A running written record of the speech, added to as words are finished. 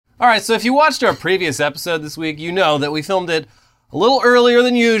All right, so if you watched our previous episode this week, you know that we filmed it a little earlier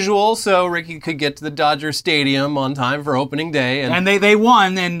than usual, so Ricky could get to the Dodger Stadium on time for opening day. And they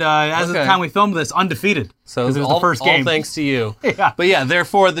won, and as of the time we filmed this, undefeated. So it was the first game. All thanks to you. Yeah. But yeah,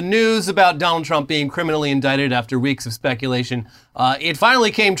 therefore, the news about Donald Trump being criminally indicted after weeks of speculation, it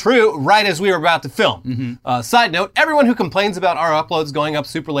finally came true right as we were about to film. Side note, everyone who complains about our uploads going up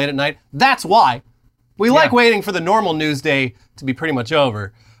super late at night, that's why. We like waiting for the normal news day to be pretty much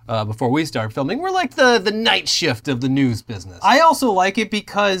over. Before we start filming. We're like the night shift of the news business. I also like it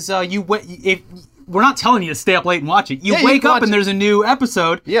because we're not telling you to stay up late and watch it. You wake up and there's a new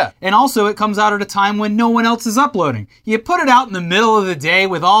episode. Yeah. And also it comes out at a time when no one else is uploading. You put it out in the middle of the day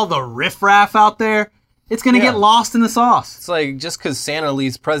with all the riffraff out there, it's going to get lost in the sauce. It's like just because Santa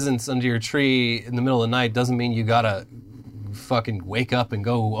leaves presents under your tree in the middle of the night doesn't mean you gotta fucking wake up and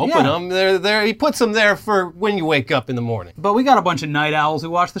go open them. They're he puts them there for when you wake up in the morning. But we got a bunch of night owls who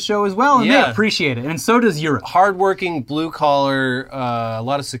watch the show as well, and they appreciate it, and so does Europe. Hardworking, blue-collar, a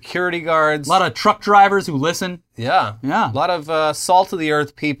lot of security guards. A lot of truck drivers who listen. Yeah. A lot of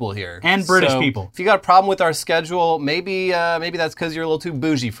salt-of-the-earth people here. And British people. If you got a problem with our schedule, maybe that's because you're a little too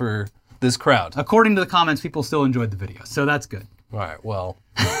bougie for this crowd. According to the comments, people still enjoyed the video, so that's good. All right, well...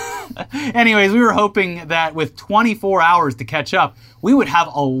 Anyways, we were hoping that with 24 hours to catch up, we would have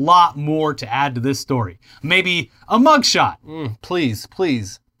a lot more to add to this story. Maybe a mugshot.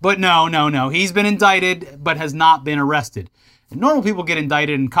 Please. But no. He's been indicted, but has not been arrested. And normal people get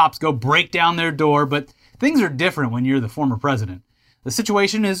indicted and cops go break down their door, but things are different when you're the former president. The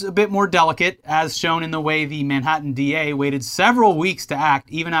situation is a bit more delicate, as shown in the way the Manhattan DA waited several weeks to act,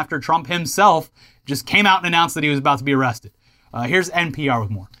 even after Trump himself just came out and announced that he was about to be arrested. Here's NPR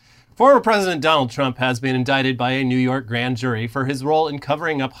with more. Former President Donald Trump has been indicted by a New York grand jury for his role in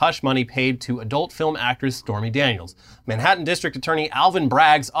covering up hush money paid to adult film actress Stormy Daniels. Manhattan District Attorney Alvin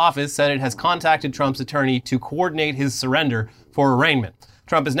Bragg's office said it has contacted Trump's attorney to coordinate his surrender for arraignment.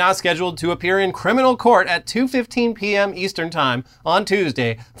 Trump is now scheduled to appear in criminal court at 2:15 p.m. Eastern Time on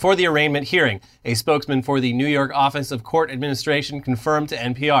Tuesday for the arraignment hearing, a spokesman for the New York Office of Court Administration confirmed to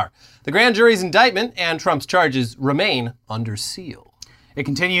NPR. The grand jury's indictment and Trump's charges remain under seal. It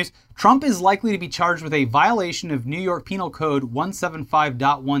continues, Trump is likely to be charged with a violation of New York Penal Code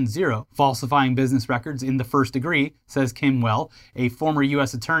 175.10, falsifying business records in the first degree, says Kim Well, a former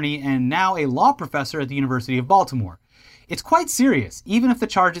U.S. attorney and now a law professor at the University of Baltimore. It's quite serious, even if the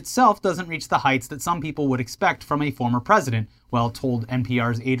charge itself doesn't reach the heights that some people would expect from a former president, Well told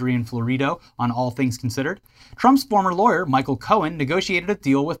NPR's Adrian Florido on All Things Considered. Trump's former lawyer, Michael Cohen, negotiated a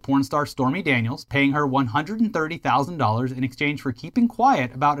deal with porn star Stormy Daniels, paying her $130,000 in exchange for keeping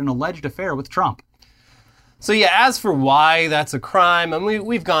quiet about an alleged affair with Trump. So yeah, as for why that's a crime, and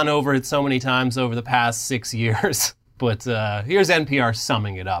we've gone over it so many times over the past 6 years, but here's NPR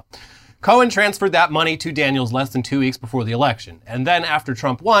summing it up. Cohen transferred that money to Daniels less than 2 weeks before the election. And then after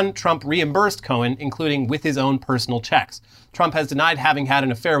Trump won, Trump reimbursed Cohen, including with his own personal checks. Trump has denied having had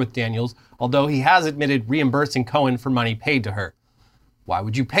an affair with Daniels, although he has admitted reimbursing Cohen for money paid to her. Why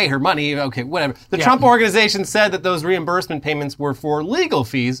would you pay her money? Okay, whatever. The Trump organization said that those reimbursement payments were for legal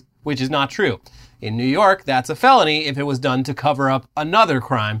fees, which is not true. In New York, that's a felony if it was done to cover up another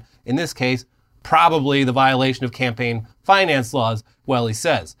crime. In this case, probably the violation of campaign finance laws, Welly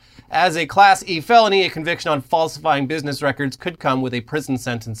says. As a Class E felony, a conviction on falsifying business records could come with a prison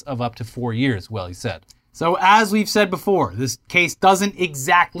sentence of up to 4 years, Welly said. So as we've said before, this case doesn't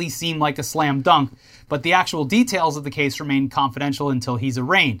exactly seem like a slam dunk, but the actual details of the case remain confidential until he's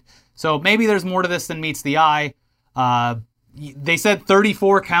arraigned. So maybe there's more to this than meets the eye. They said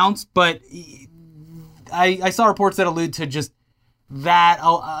 34 counts, but I saw reports that allude to just that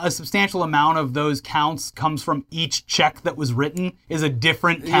a substantial amount of those counts comes from each check that was written is a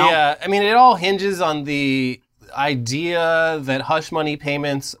different count. Yeah, I mean, it all hinges on the idea that hush money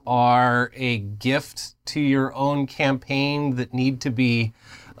payments are a gift to your own campaign that need to be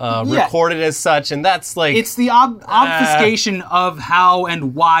recorded as such, and that's like... It's the obfuscation of how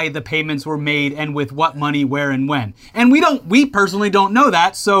and why the payments were made and with what money, where, and when. And we personally don't know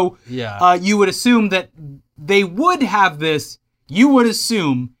that, so you would assume that they would have this, you would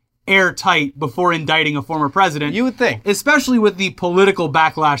assume, airtight before indicting a former president. You would think. Especially with the political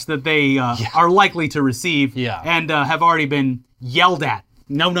backlash that they are likely to receive and have already been yelled at.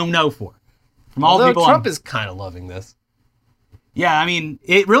 No for. From all Although people Trump is kind of loving this. Yeah, I mean,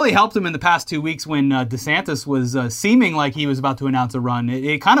 it really helped him in the past 2 weeks when DeSantis was seeming like he was about to announce a run.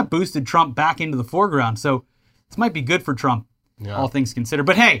 It kind of boosted Trump back into the foreground. So this might be good for Trump, all things considered.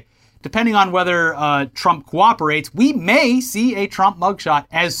 But hey, depending on whether Trump cooperates, we may see a Trump mugshot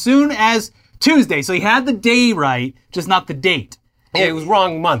as soon as Tuesday. So he had the day right, just not the date. Yeah, it was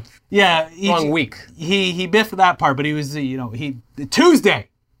wrong month. Yeah. Wrong week. He biffed that part, but he was, Tuesday.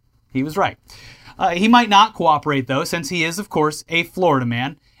 He was right. He might not cooperate, though, since he is, of course, a Florida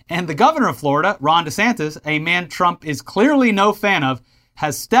man. And the governor of Florida, Ron DeSantis, a man Trump is clearly no fan of,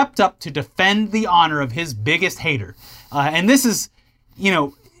 has stepped up to defend the honor of his biggest hater. And this is,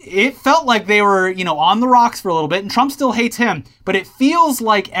 it felt like they were, on the rocks for a little bit, and Trump still hates him, but it feels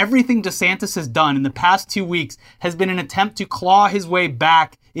like everything DeSantis has done in the past 2 weeks has been an attempt to claw his way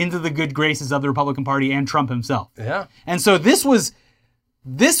back into the good graces of the Republican Party and Trump himself. Yeah. And so this was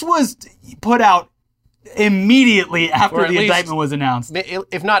put out immediately after the indictment was announced.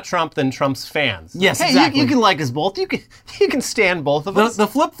 If not Trump, then Trump's fans. Yes, exactly. You can like us both. You can stand both of us. The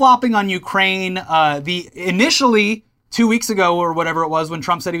flip-flopping on Ukraine, initially 2 weeks ago or whatever it was when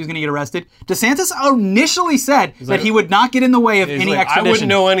Trump said he was going to get arrested, DeSantis initially said that he would not get in the way of any extradition. I wouldn't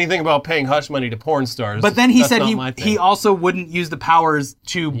know anything about paying hush money to porn stars. But then he said he also wouldn't use the powers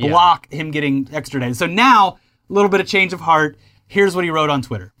to block him getting extradited. So now, a little bit of change of heart. Here's what he wrote on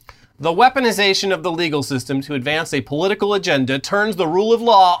Twitter. The weaponization of the legal system to advance a political agenda turns the rule of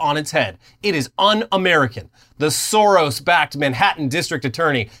law on its head. It is un-American. The Soros-backed Manhattan district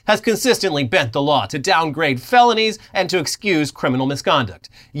attorney has consistently bent the law to downgrade felonies and to excuse criminal misconduct.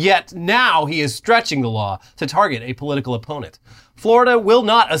 Yet now he is stretching the law to target a political opponent. Florida will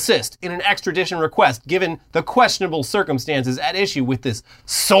not assist in an extradition request given the questionable circumstances at issue with this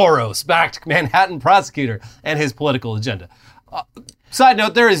Soros-backed Manhattan prosecutor and his political agenda. Side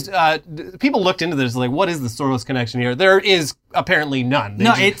note, there is, people looked into this, like, what is the Soros connection here? There is apparently none.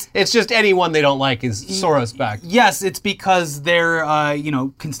 It's just anyone they don't like is Soros-backed. Yes, it's because their,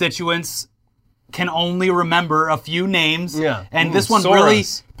 constituents can only remember a few names. Yeah. And this one Soros really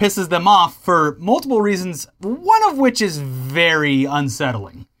pisses them off for multiple reasons, one of which is very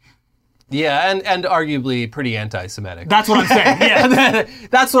unsettling. Yeah, and arguably pretty anti-Semitic. That's what I'm saying. Yeah,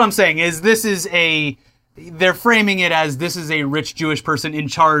 that's what I'm saying, is this is they're framing it as this is a rich Jewish person in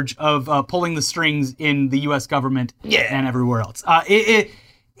charge of pulling the strings in the U.S. government and everywhere else.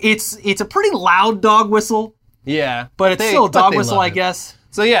 It's a pretty loud dog whistle. Yeah. But it's still a dog whistle, I guess.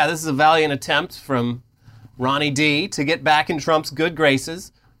 So yeah, this is a valiant attempt from Ronnie D to get back in Trump's good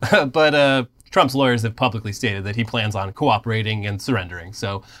graces. But Trump's lawyers have publicly stated that he plans on cooperating and surrendering.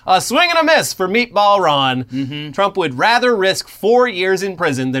 So a swing and a miss for Meatball Ron. Mm-hmm. Trump would rather risk 4 years in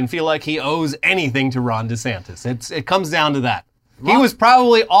prison than feel like he owes anything to Ron DeSantis. It comes down to that. He was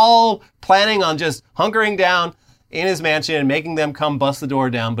probably all planning on just hunkering down in his mansion and making them come bust the door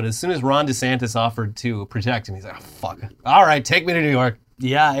down. But as soon as Ron DeSantis offered to protect him, he's like, oh, fuck. All right, take me to New York.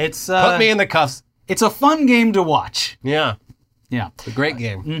 Yeah, it's... Put me in the cuffs. It's a fun game to watch. Yeah. Yeah. It's a great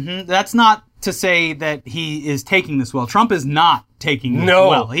game. Mm-hmm. That's not to say that he is taking this well. Trump is not taking this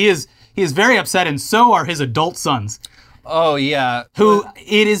well. He is very upset, and so are his adult sons. Oh, yeah. Who,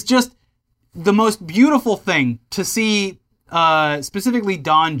 it is just the most beautiful thing to see, specifically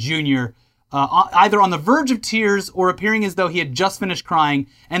Don Jr., either on the verge of tears or appearing as though he had just finished crying,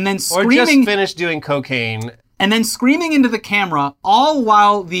 and then screaming... Or just finished doing cocaine. And then screaming into the camera, all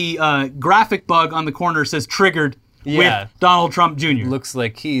while the graphic bug on the corner says triggered with Donald Trump Jr. Looks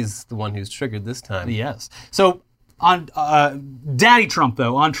like he's the one who's triggered this time. Yes. So on Daddy Trump,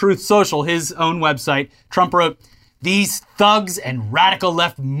 though, on Truth Social, his own website, Trump wrote, "These thugs and radical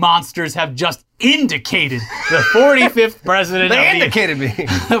left monsters have just indicated the 45th president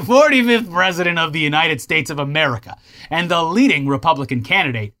the 45th president of the United States of America and the leading Republican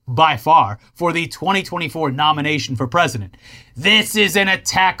candidate, by far, for the 2024 nomination for president. This is an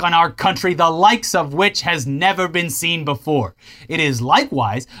attack on our country, the likes of which has never been seen before. It is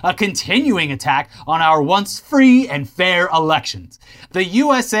likewise a continuing attack on our once free and fair elections. The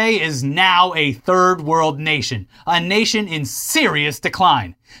USA is now a third world nation, a nation in serious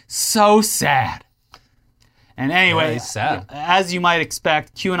decline. So sad." And anyway, sad. As you might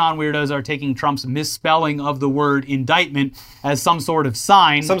expect, QAnon weirdos are taking Trump's misspelling of the word indictment as some sort of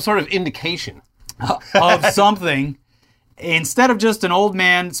sign. Some sort of indication. Of something, instead of just an old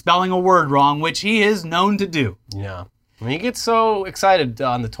man spelling a word wrong, which he is known to do. Yeah. I mean, he gets so excited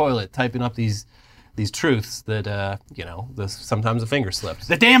on the toilet typing up these truths that, sometimes a finger slips.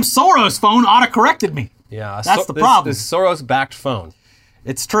 The damn Soros phone autocorrected me. Yeah. That's the problem. This Soros-backed phone.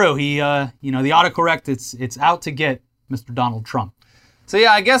 It's true. He, the autocorrect, it's out to get Mr. Donald Trump. So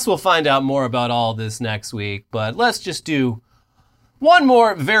yeah, I guess we'll find out more about all this next week, but let's just do one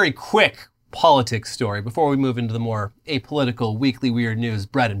more very quick politics story before we move into the more apolitical weekly weird news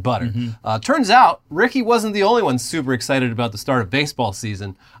bread and butter. Mm-hmm. Turns out Ricky wasn't the only one super excited about the start of baseball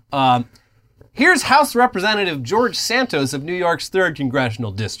season. Here's House Representative George Santos of New York's 3rd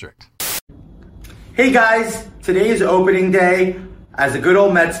Congressional District. Hey guys, today is opening day. As a good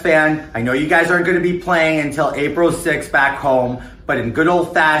old Mets fan, I know you guys aren't going to be playing until April 6th back home, but in good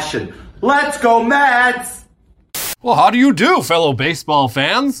old fashion, let's go Mets! Well, how do you do, fellow baseball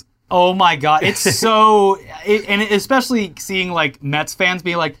fans? Oh my God, it's so, and especially seeing like Mets fans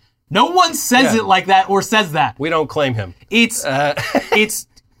being like, no one says it like that or says that. We don't claim him. It's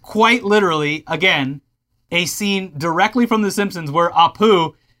quite literally, again, a scene directly from The Simpsons where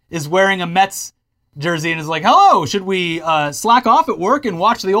Apu is wearing a Mets jersey and is like, hello, should we slack off at work and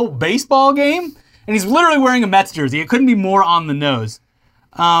watch the old baseball game? And he's literally wearing a Mets jersey. It couldn't be more on the nose.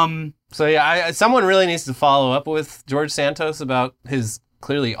 So yeah, someone really needs to follow up with George Santos about his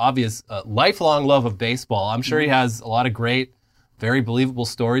clearly obvious lifelong love of baseball. I'm sure he has a lot of great, very believable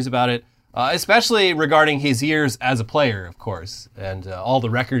stories about it, especially regarding his years as a player, of course, and all the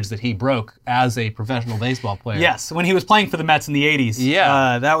records that he broke as a professional baseball player. Yes, when he was playing for the Mets in the 80s.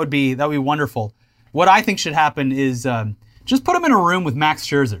 Yeah. That would be wonderful. What I think should happen is just put him in a room with Max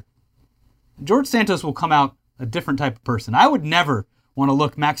Scherzer. George Santos will come out a different type of person. I would never want to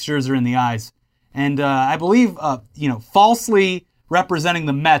look Max Scherzer in the eyes. And I believe, falsely representing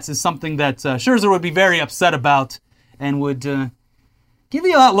the Mets is something that Scherzer would be very upset about and would give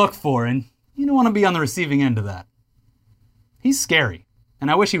you that look for. And you don't want to be on the receiving end of that. He's scary.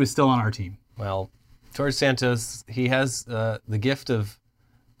 And I wish he was still on our team. Well, George Santos, he has the gift of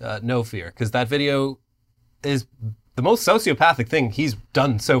no fear, because that video is the most sociopathic thing he's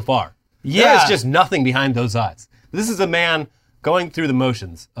done so far. Yeah. There's just nothing behind those eyes. This is a man going through the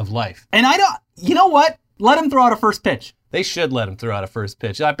motions of life. And you know what? Let him throw out a first pitch. They should let him throw out a first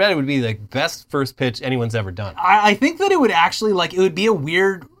pitch. I bet it would be the best first pitch anyone's ever done. I think that it would actually, it would be a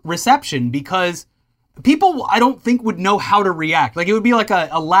weird reception because people, I don't think, would know how to react. It would be like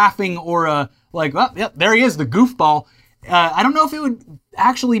a laughing or a, well, yeah, there he is, the goofball. I don't know if it would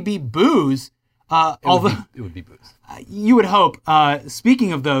actually be boos. It would be boos. You would hope.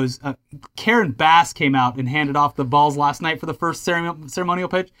 Speaking of those, Karen Bass came out and handed off the balls last night for the first ceremonial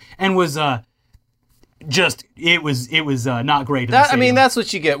pitch and was it was not great. That's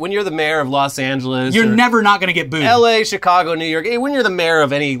what you get when you're the mayor of Los Angeles. You're never not going to get booed. LA, Chicago, New York. When you're the mayor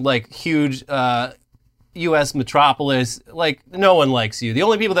of any huge U.S. metropolis, no one likes you. The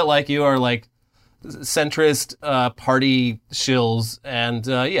only people that like you are centrist party shills,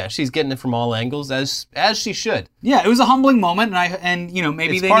 and she's getting it from all angles as she should. Yeah, it was a humbling moment, and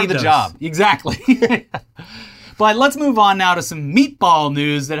maybe it's they part need of the those. job. Exactly. But let's move on now to some meatball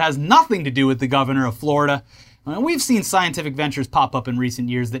news that has nothing to do with the governor of Florida. We've seen scientific ventures pop up in recent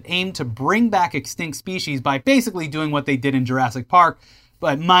years that aim to bring back extinct species by basically doing what they did in Jurassic Park,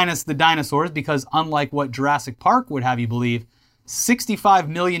 but minus the dinosaurs, because unlike what Jurassic Park would have you believe, 65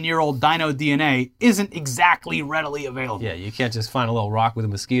 million year old dino DNA isn't exactly readily available. Yeah, you can't just find a little rock with a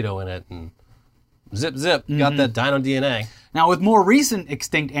mosquito in it and zip, got that dino DNA. Now, with more recent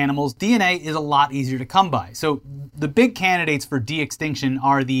extinct animals, DNA is a lot easier to come by. So the big candidates for de-extinction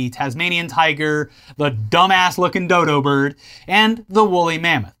are the Tasmanian tiger, the dumbass-looking dodo bird, and the woolly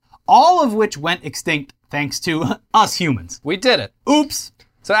mammoth, all of which went extinct thanks to us humans. We did it. Oops.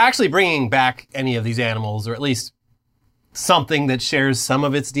 So actually bringing back any of these animals, or at least something that shares some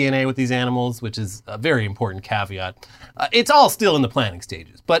of its DNA with these animals, which is a very important caveat, it's all still in the planning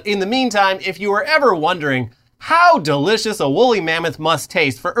stages. But in the meantime, if you were ever wondering how delicious a woolly mammoth must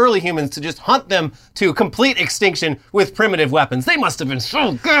taste for early humans to just hunt them to complete extinction with primitive weapons, they must have been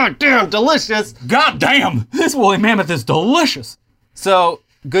so goddamn delicious. Goddamn, this woolly mammoth is delicious. So,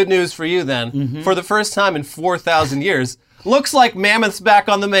 good news for you then. For the first time in 4,000 years, looks like mammoth's back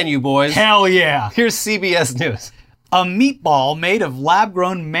on the menu, boys. Hell yeah. Here's CBS News. A meatball made of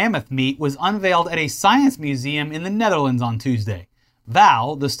lab-grown mammoth meat was unveiled at a science museum in the Netherlands on Tuesday.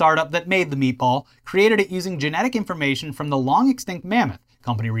 Val, the startup that made the meatball, created it using genetic information from the long-extinct mammoth,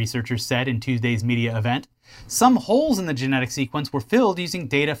 company researchers said in Tuesday's media event. Some holes in the genetic sequence were filled using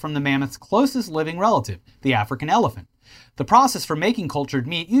data from the mammoth's closest living relative, the African elephant. The process for making cultured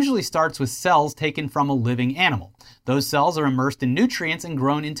meat usually starts with cells taken from a living animal. Those cells are immersed in nutrients and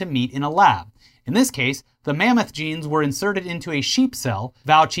grown into meat in a lab. In this case, the mammoth genes were inserted into a sheep cell,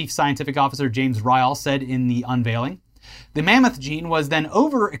 Val Chief Scientific Officer James Ryall said in the unveiling. The mammoth gene was then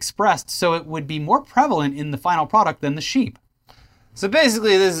overexpressed so it would be more prevalent in the final product than the sheep. So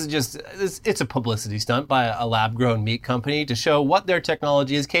basically, this is just, it's a publicity stunt by a lab-grown meat company to show what their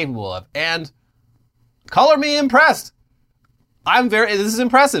technology is capable of. And color me impressed. This is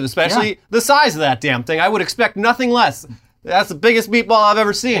impressive, especially the size of that damn thing. I would expect nothing less. That's the biggest meatball I've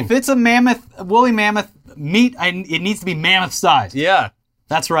ever seen. If it's a woolly mammoth meat, it needs to be mammoth size. Yeah.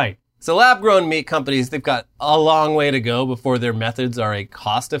 That's right. So lab-grown meat companies, they've got a long way to go before their methods are a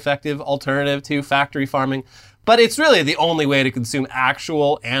cost-effective alternative to factory farming. But it's really the only way to consume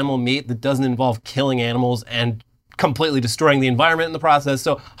actual animal meat that doesn't involve killing animals and completely destroying the environment in the process.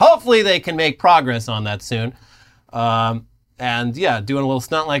 So hopefully they can make progress on that soon. And yeah, doing a little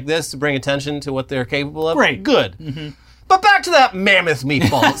stunt like this to bring attention to what they're capable of. Great. Good. But back to that mammoth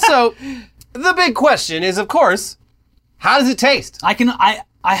meatball. So the big question is, of course, how does it taste? I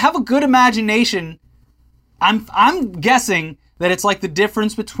have a good imagination. I'm guessing that it's like the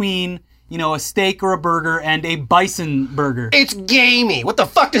difference between, you know, a steak or a burger and a bison burger. It's gamey. What the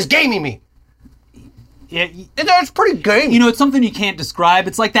fuck does gamey mean? It's pretty gamey. You know, it's something you can't describe.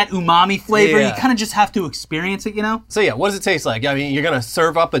 It's like that umami flavor. Yeah. You kind of just have to experience it, you know? So yeah, what does it taste like? I mean, you're gonna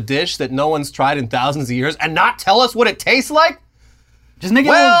serve up a dish that no one's tried in thousands of years and not tell us what it tastes like? Just make it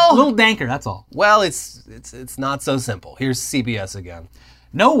a little danker, that's all. Well, it's not so simple. Here's CBS again.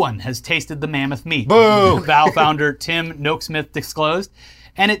 No one has tasted the mammoth meat. Boo! Val founder Tim Noakesmith disclosed.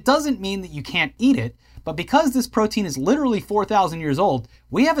 And it doesn't mean that you can't eat it, but because this protein is literally 4,000 years old,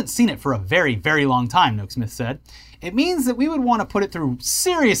 we haven't seen it for a very, very long time, Noakesmith said. It means that we would want to put it through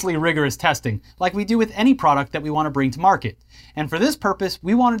seriously rigorous testing, like we do with any product that we want to bring to market. And for this purpose,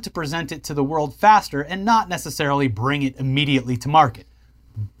 we wanted to present it to the world faster and not necessarily bring it immediately to market.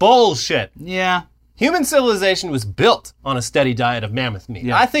 Bullshit. Yeah. Human civilization was built on a steady diet of mammoth meat.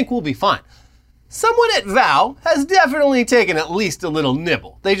 Yeah. I think we'll be fine. Someone at Vow has definitely taken at least a little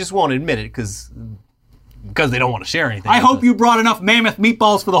nibble. They just won't admit it because they don't want to share anything. I hope you brought enough mammoth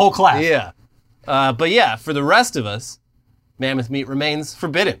meatballs for the whole class. Yeah. But yeah, for the rest of us, mammoth meat remains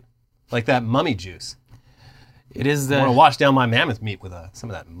forbidden. Like that mummy juice. It is I want to the... wash down my mammoth meat with some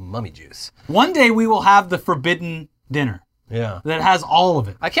of that mummy juice. One day we will have the forbidden dinner Yeah. that has all of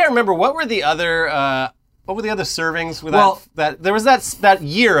it. I can't remember, what were the other servings with Well- that there was that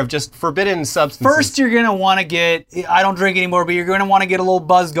year of just forbidden substances. First, you're going to want to get, I don't drink anymore, but you're going to want to get a little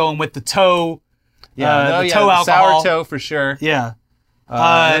buzz going with the toe. toe alcohol. sour toe for sure. Yeah.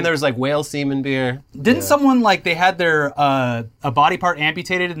 And then there was like whale semen beer. Didn't someone, like, they had their, a body part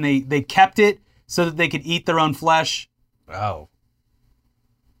amputated and they kept it so that they could eat their own flesh? Oh.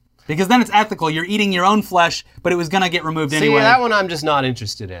 Because then it's ethical. You're eating your own flesh, but it was going to get removed See, anyway. that one I'm just not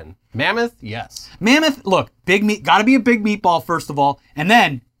interested in. Mammoth, yes. Mammoth, look, big meat, got to be a big meatball first of all, and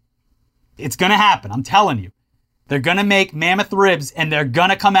then it's going to happen. I'm telling you. They're going to make mammoth ribs and they're going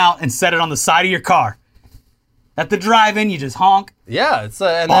to come out and set it on the side of your car. At the drive-in, you just honk, Yeah, it's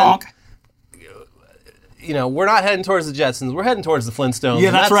and honk. then, you know, we're not heading towards the Jetsons. We're heading towards the Flintstones. Yeah,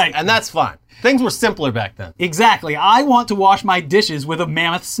 and that's right. And that's fine. Things were simpler back then. Exactly. I want to wash my dishes with a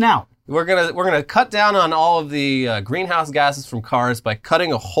mammoth snout. We're gonna cut down on all of the greenhouse gases from cars by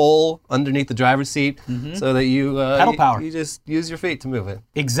cutting a hole underneath the driver's seat, so that you Pedal power. You just use your feet to move it.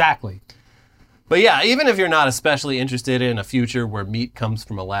 Exactly. But yeah, even if you're not especially interested in a future where meat comes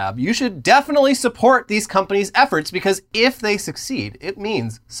from a lab, you should definitely support these companies' efforts, because if they succeed, it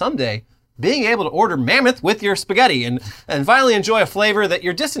means someday being able to order mammoth with your spaghetti and finally enjoy a flavor that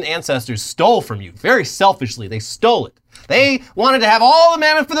your distant ancestors stole from you. Very selfishly, they stole it. They wanted to have all the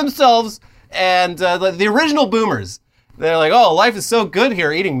mammoth for themselves, and the original boomers, they're like, oh, life is so good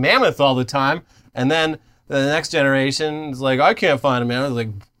here eating mammoth all the time. And then the next generation is like, I can't find a mammoth. Like,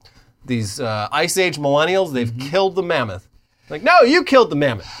 these Ice Age millennials, they've killed the mammoth. Like, no, you killed the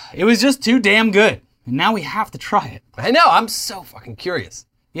mammoth. It was just too damn good. And now we have to try it. I know, I'm so fucking curious.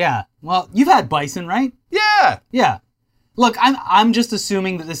 Yeah. Well, you've had bison, right? Yeah. Yeah. Look, I'm just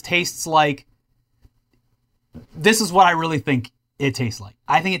assuming that this tastes like... This is what I really think it tastes like.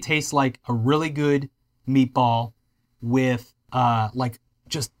 I think it tastes like a really good meatball with, like,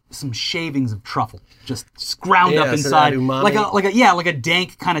 just some shavings of truffle, just ground up so inside, that umami. like a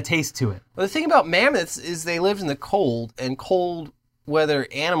dank kind of taste to it. Well, the thing about mammoths is they lived in the cold, and cold weather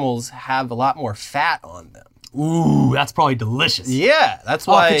animals have a lot more fat on them. Ooh, that's probably delicious. Yeah, that's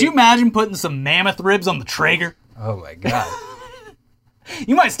Oh, why. could you imagine putting some mammoth ribs on the Traeger? Oh my god.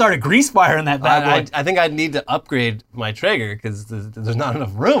 You might start a grease fire in that bad boy. I think I'd need to upgrade my Traeger because there's not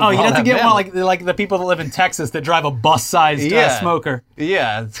enough room. Oh, for you'd all have to that get mammoth. one like the people that live in Texas that drive a bus-sized smoker.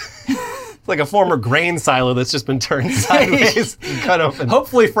 Yeah. It's like a former grain silo that's just been turned sideways and cut open.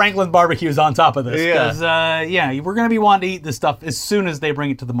 Hopefully Franklin's Barbecue is on top of this. Yeah. Because, we're going to be wanting to eat this stuff as soon as they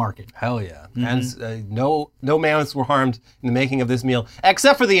bring it to the market. Hell yeah. And no mammoths were harmed in the making of this meal,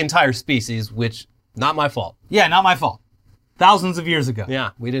 except for the entire species, which, not my fault. Yeah, not my fault. Thousands of years ago.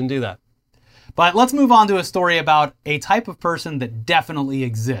 Yeah, we didn't do that. But let's move on to a story about a type of person that definitely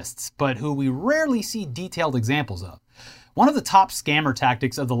exists, but who we rarely see detailed examples of. One of the top scammer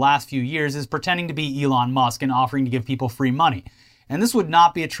tactics of the last few years is pretending to be Elon Musk and offering to give people free money. And this would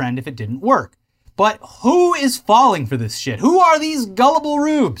not be a trend if it didn't work. But who is falling for this shit? Who are these gullible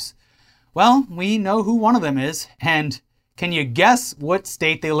rubes? Well, we know who one of them is, and can you guess what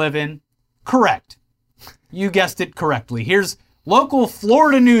state they live in? Correct. You guessed it correctly. Here's local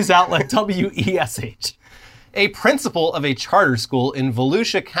Florida news outlet WESH. A principal of a charter school in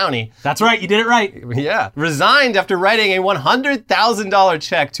Volusia County, That's right, you did it right. resigned after writing a $100,000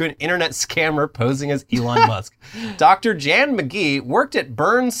 check to an internet scammer posing as Elon Musk. Dr. Jan McGee worked at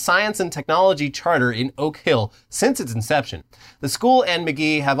Burns Science and Technology Charter in Oak Hill since its inception. The school and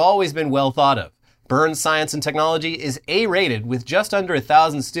McGee have always been well thought of. Burns Science and Technology is A-rated with just under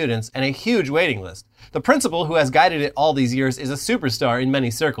 1,000 students and a huge waiting list. The principal, who has guided it all these years, is a superstar in many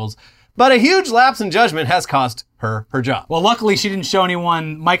circles, but a huge lapse in judgment has cost her her job. Well, luckily she didn't show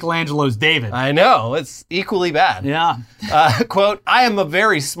anyone Michelangelo's David. I know, it's equally bad. Yeah. Quote, I am a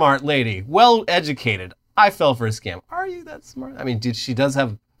very smart lady, well educated. I fell for a scam. Are you that smart? I mean, she does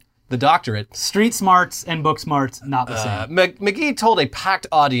have the doctorate. Street smarts and book smarts, not the same. McGee told a packed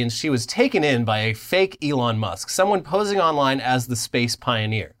audience she was taken in by a fake Elon Musk, someone posing online as the space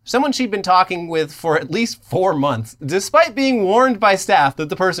pioneer. Someone she'd been talking with for at least 4 months, despite being warned by staff that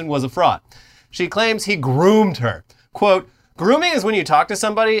the person was a fraud. She claims he groomed her. Quote, grooming is when you talk to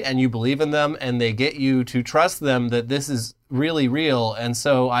somebody and you believe in them and they get you to trust them that this is really real, and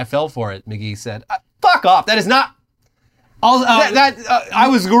so I fell for it, McGee said. Fuck off, that is not... I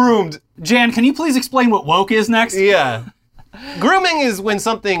was groomed. Jan, can you please explain what woke is next? Yeah. Grooming is when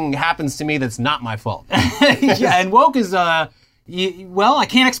something happens to me that's not my fault. Yeah, and woke is, well, I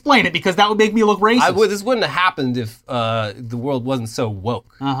can't explain it because that would make me look racist. This wouldn't have happened if the world wasn't so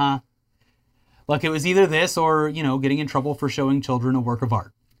woke. Uh-huh. Look, it was either this or, getting in trouble for showing children a work of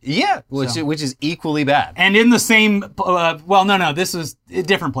art. Yeah, which is equally bad. And in the same, no, this was a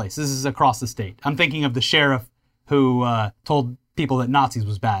different place. This is across the state. I'm thinking of the sheriff who told people that Nazis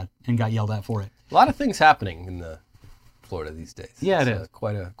was bad and got yelled at for it. A lot of things happening in Florida these days. Yeah, it is.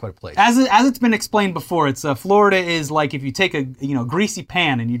 Quite a place. As it's been explained before, it's Florida is like if you take a greasy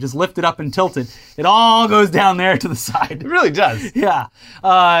pan and you just lift it up and tilt it, it all goes down there to the side. It really does. Yeah.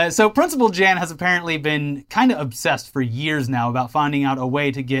 So Principal Jan has apparently been kind of obsessed for years now about finding out a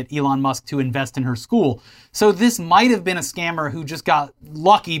way to get Elon Musk to invest in her school. So this might have been a scammer who just got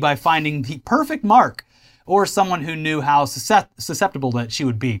lucky by finding the perfect mark, or someone who knew how susceptible that she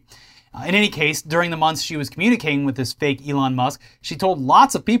would be. In any case, during the months she was communicating with this fake Elon Musk, she told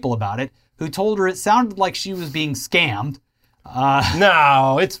lots of people about it, who told her it sounded like she was being scammed.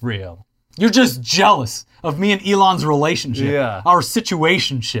 No, it's real. You're just jealous of me and Elon's relationship. Yeah. Our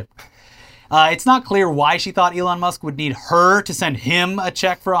situationship. It's not clear why she thought Elon Musk would need her to send him a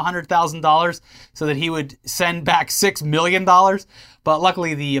check for $100,000 so that he would send back $6 million. But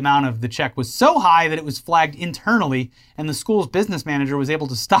luckily, the amount of the check was so high that it was flagged internally, and the school's business manager was able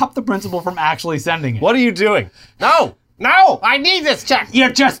to stop the principal from actually sending it. What are you doing? No, I need this check. You're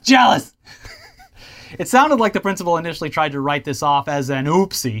just jealous. It sounded like the principal initially tried to write this off as an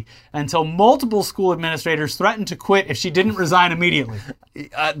oopsie until multiple school administrators threatened to quit if she didn't resign immediately.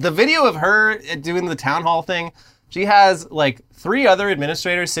 The video of her doing the town hall thing, she has like 3 other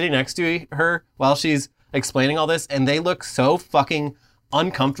administrators sitting next to her while she's explaining all this, and they look so fucking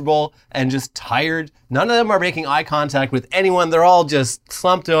uncomfortable and just tired. None of them are making eye contact with anyone. They're all just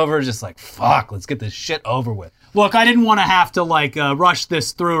slumped over, just like, fuck, let's get this shit over with. Look, I didn't want to have to rush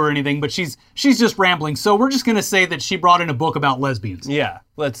this through or anything, but she's just rambling. So we're just gonna say that she brought in a book about lesbians. Yeah,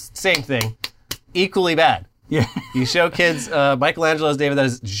 same thing. Equally bad. Yeah. You show kids Michelangelo's David, that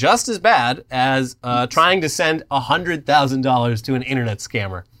is just as bad as trying to send $100,000 to an internet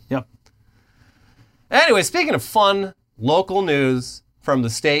scammer. Yep. Anyway, speaking of fun local news from the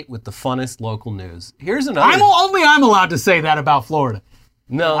state with the funnest local news, here's another. I'm allowed to say that about Florida.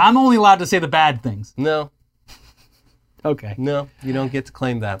 No. I'm only allowed to say the bad things. No. Okay. No, you don't get to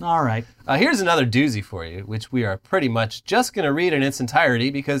claim that. All right. Here's another doozy for you, which we are pretty much just going to read in its entirety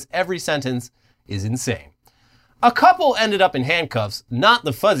because every sentence is insane. A couple ended up in handcuffs, not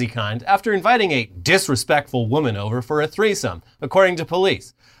the fuzzy kind, after inviting a disrespectful woman over for a threesome, according to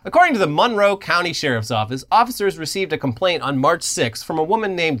police. According to the Monroe County Sheriff's Office, officers received a complaint on March 6th from a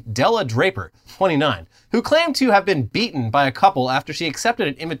woman named Della Draper, 29, who claimed to have been beaten by a couple after she accepted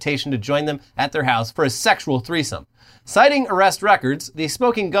an invitation to join them at their house for a sexual threesome. Citing arrest records, the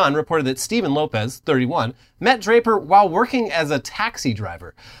Smoking Gun reported that Stephen Lopez, 31, met Draper while working as a taxi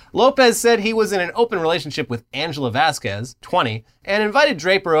driver. Lopez said he was in an open relationship with Angela Vasquez, 20, and invited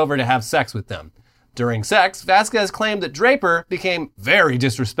Draper over to have sex with them. During sex, Vasquez claimed that Draper became very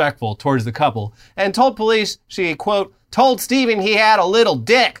disrespectful towards the couple and told police she, quote, told Stephen he had a little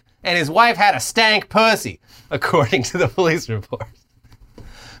dick and his wife had a stank pussy, according to the police report.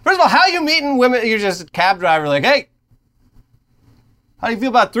 First of all, how you meeting women? You're just a cab driver like, hey, how do you feel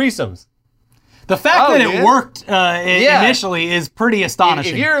about threesomes? The fact that it worked initially is pretty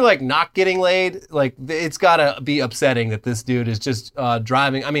astonishing. If you're like not getting laid, like it's gotta be upsetting that this dude is just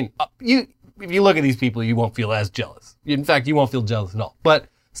driving. I mean, if you look at these people, you won't feel as jealous. In fact, you won't feel jealous at all. But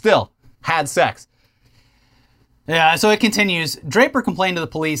still, had sex. Yeah, so it continues. Draper complained to the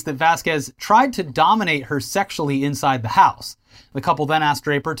police that Vasquez tried to dominate her sexually inside the house. The couple then asked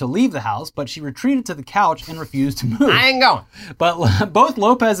Draper to leave the house, but she retreated to the couch and refused to move. I ain't going. But both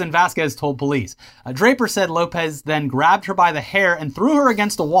Lopez and Vasquez told police. Draper said Lopez then grabbed her by the hair and threw her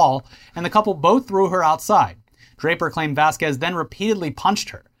against a wall, and the couple both threw her outside. Draper claimed Vasquez then repeatedly punched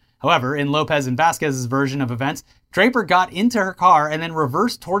her. However, in Lopez and Vasquez's version of events, Draper got into her car and then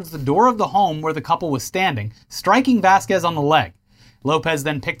reversed towards the door of the home where the couple was standing, striking Vasquez on the leg. Lopez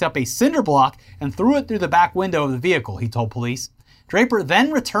then picked up a cinder block and threw it through the back window of the vehicle, he told police. Draper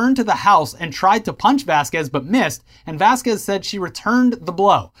then returned to the house and tried to punch Vasquez but missed, and Vasquez said she returned the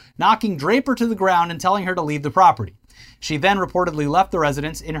blow, knocking Draper to the ground and telling her to leave the property. She then reportedly left the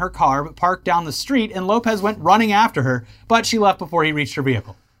residence in her car but parked down the street, and Lopez went running after her, but she left before he reached her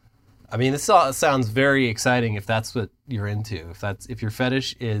vehicle. I mean, this all sounds very exciting if that's what you're into. If your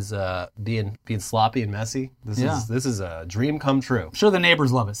fetish is being sloppy and messy, this is a dream come true. I'm sure the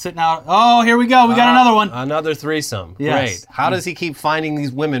neighbors love it. Sitting out, oh, here we go, we got another one. Another threesome. Yes. Great. How does he keep finding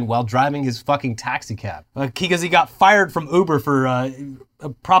these women while driving his fucking taxi cab? Because he got fired from Uber for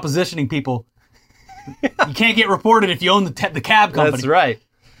propositioning people. You can't get reported if you own the cab company. That's right.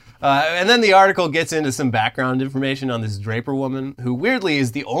 And then the article gets into some background information on this Draper woman, who weirdly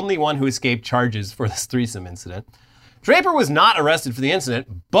is the only one who escaped charges for this threesome incident. Draper was not arrested for the incident,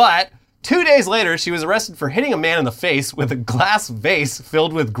 but 2 days later, she was arrested for hitting a man in the face with a glass vase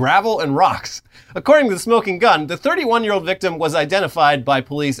filled with gravel and rocks. According to the Smoking Gun, the 31-year-old victim was identified by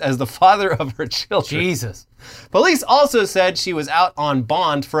police as the father of her children. Jesus. Police also said she was out on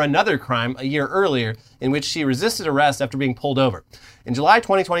bond for another crime a year earlier, in which she resisted arrest after being pulled over. In July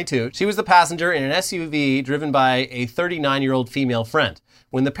 2022, she was the passenger in an SUV driven by a 39-year-old female friend.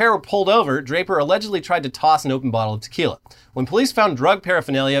 When the pair were pulled over, Draper allegedly tried to toss an open bottle of tequila. When police found drug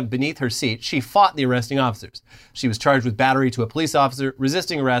paraphernalia beneath her seat, she fought the arresting officers. She was charged with battery to a police officer,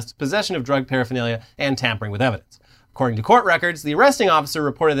 resisting arrest, possession of drug paraphernalia, and tampering with evidence. According to court records, the arresting officer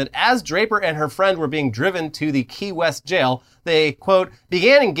reported that as Draper and her friend were being driven to the Key West jail, they, quote,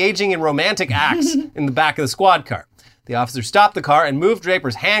 began engaging in romantic acts in the back of the squad car. The officer stopped the car and moved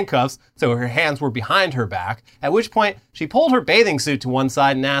Draper's handcuffs so her hands were behind her back, at which point she pulled her bathing suit to one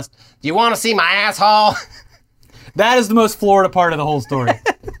side and asked, "Do you want to see my asshole?" That is the most Florida part of the whole story.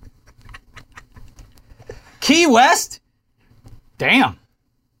 Key West? Damn.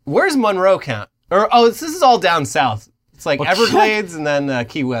 Where's Monroe County? This is all down south. It's like Everglades and then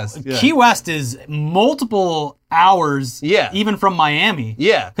Key West. Yeah. Key West is multiple hours, even from Miami.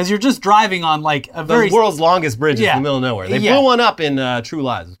 Yeah. Because you're just driving on like a the world's longest bridge in the middle of nowhere. They blew one up in True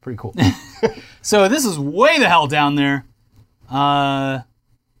Lies. It's pretty cool. So this is way the hell down there. But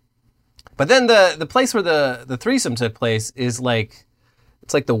then the place where the threesome took place is like,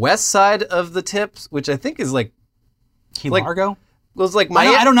 it's like the west side of the tips, which I think is like Key Largo? It was like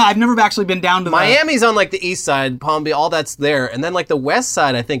Miami. I don't know. I've never actually been down to Miami's on like the east side, Palm Beach, all that's there. And then like the west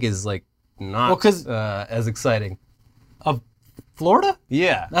side, I think, is like not as exciting. Of Florida?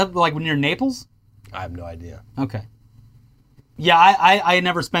 Yeah. Like near Naples? I have no idea. Okay. Yeah, I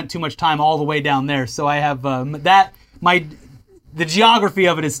never spent too much time all the way down there, so I have the geography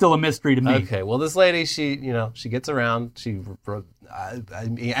of it is still a mystery to me. Okay, well this lady, she gets around,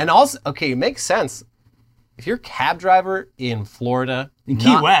 and also, okay, it makes sense. If you're a cab driver in Florida... In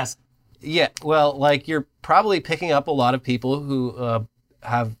Key West. Yeah, well, like you're probably picking up a lot of people who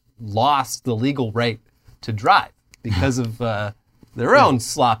have lost the legal right to drive because of their own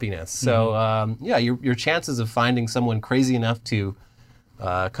sloppiness. So, your chances of finding someone crazy enough to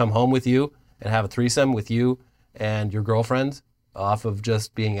come home with you and have a threesome with you and your girlfriend off of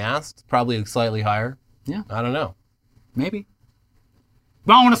just being asked, probably slightly higher. Yeah. I don't know. Maybe.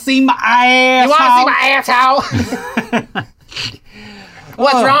 Want to see my asshole? You want to see my asshole?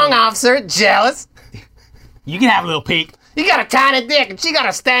 What's wrong, officer? Jealous? You can have a little peek. You got a tiny dick and she got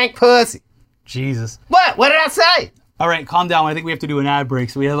a stank pussy. Jesus. What? What did I say? All right, calm down. I think we have to do an ad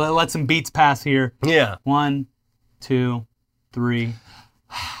break, so we let some beats pass here. Yeah. 1, 2, 3.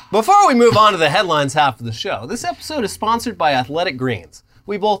 Before we move on to the headlines half of the show, this episode is sponsored by Athletic Greens.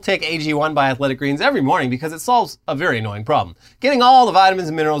 We both take AG1 by Athletic Greens every morning because it solves a very annoying problem. Getting all the vitamins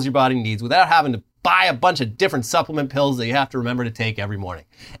and minerals your body needs without having to buy a bunch of different supplement pills that you have to remember to take every morning.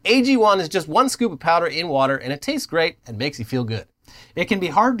 AG1 is just one scoop of powder in water and it tastes great and makes you feel good. It can be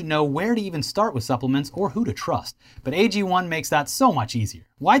hard to know where to even start with supplements or who to trust, but AG1 makes that so much easier.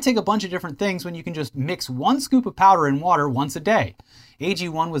 Why take a bunch of different things when you can just mix 1 scoop of powder in water once a day?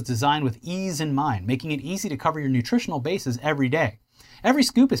 AG1 was designed with ease in mind, making it easy to cover your nutritional bases every day. Every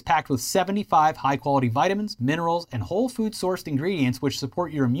scoop is packed with 75 high-quality vitamins, minerals, and whole food-sourced ingredients which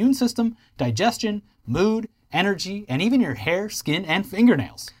support your immune system, digestion, mood, energy, and even your hair, skin, and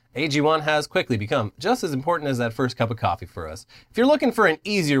fingernails. AG1 has quickly become just as important as that first cup of coffee for us. If you're looking for an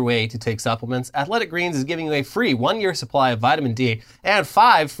easier way to take supplements, Athletic Greens is giving you a free 1-year supply of vitamin D and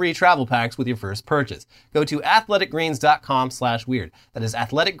 5 free travel packs with your first purchase. Go to athleticgreens.com/weird. That is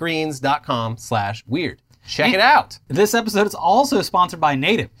athleticgreens.com/weird. Check it out. This episode is also sponsored by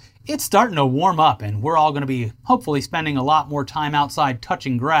Native. It's starting to warm up, and we're all going to be hopefully spending a lot more time outside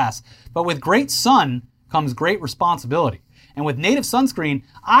touching grass. But with great sun comes great responsibility. And with Native sunscreen,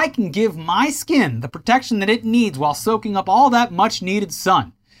 I can give my skin the protection that it needs while soaking up all that much needed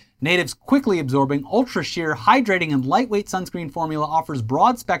sun. Native's quickly absorbing, ultra sheer, hydrating, and lightweight sunscreen formula offers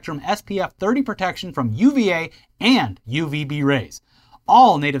broad spectrum SPF 30 protection from UVA and UVB rays.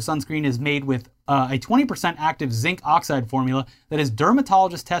 All Native sunscreen is made with a 20% active zinc oxide formula that is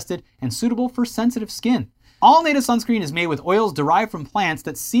dermatologist tested and suitable for sensitive skin. All Native sunscreen is made with oils derived from plants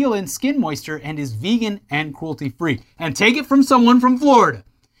that seal in skin moisture and is vegan and cruelty-free. And take it from someone from Florida.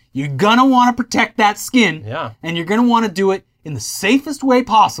 You're gonna want to protect that skin, and you're gonna want to do it in the safest way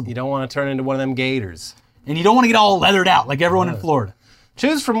possible. You don't want to turn into one of them gators. And you don't want to get all leathered out like everyone in Florida.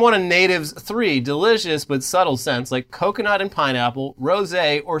 Choose from one of Native's 3 delicious but subtle scents like coconut and pineapple,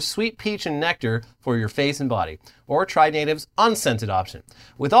 rosé, or sweet peach and nectar for your face and body. Or try Native's unscented option.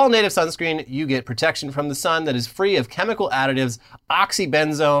 With all Native sunscreen, you get protection from the sun that is free of chemical additives,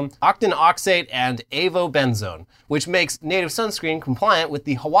 oxybenzone, octanoxate, and avobenzone, which makes Native sunscreen compliant with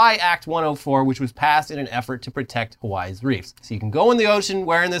the Hawaii Act 104, which was passed in an effort to protect Hawaii's reefs. So you can go in the ocean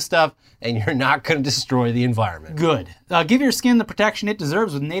wearing this stuff, and you're not going to destroy the environment. Good. Give your skin the protection it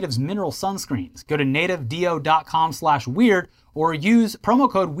deserves with Native's mineral sunscreens. Go to nativedeo.com/weird or use promo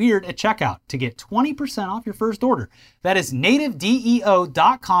code WEIRD at checkout to get 20% off your first order. That is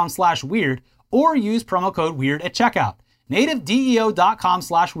nativedeo.com/weird or use promo code WEIRD at checkout.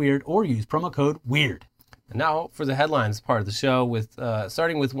 nativedeo.com/weird or use promo code WEIRD. And now for the headlines part of the show, with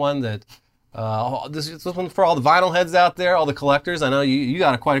starting with one that this one for all the vinyl heads out there, all the collectors. I know you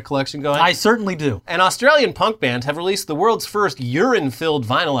got quite a collection going. I certainly do. An Australian punk band have released the world's first urine-filled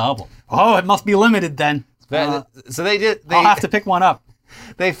vinyl album. Oh, it must be limited then. So they did. I'll have to pick one up.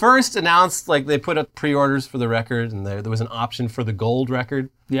 They first announced, like, they put up pre-orders for the record, and there was an option for the gold record.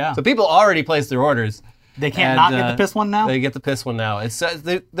 Yeah. So people already placed their orders. They can't not get the piss one now? They get the piss one now.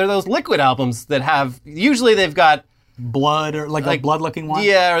 They're those liquid albums that have, usually they've got blood, or like a blood-looking one?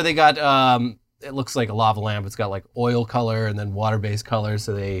 Yeah, or they got, it looks like a lava lamp. It's got like oil color and then water-based color,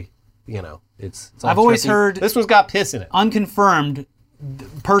 so they, it's all I've always trippy. heard... This one's got piss in it. Unconfirmed,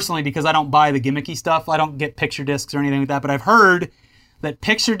 personally, because I don't buy the gimmicky stuff. I don't get picture discs or anything like that, but I've heard that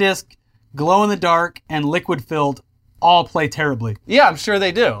picture disc, glow-in-the-dark, and liquid-filled all play terribly. Yeah, I'm sure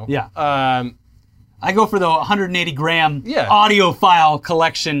they do. Yeah. I go for the 180-gram audiophile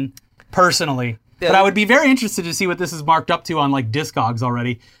collection, personally. Yeah. But I would be very interested to see what this is marked up to on, like, Discogs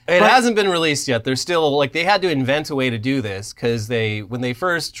already. It hasn't been released yet. They're still, like, they had to invent a way to do this, because when they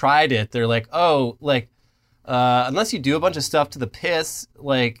first tried it, they're like, unless you do a bunch of stuff to the piss,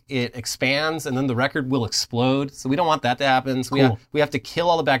 like, it expands and then the record will explode. So we don't want that to happen. So cool. we have to kill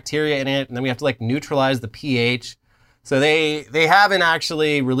all the bacteria in it, and then we have to, like, neutralize the pH. So they haven't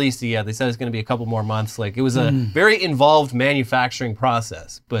actually released it yet. They said it's going to be a couple more months. Like, it was a very involved manufacturing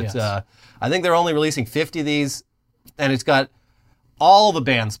process. But yes. I think they're only releasing 50 of these, and it's got all the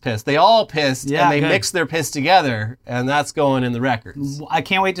bands pissed. They all pissed, and they mixed their piss together, and that's going in the records. I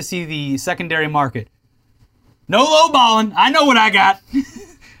can't wait to see the secondary market. No lowballing. I know what I got.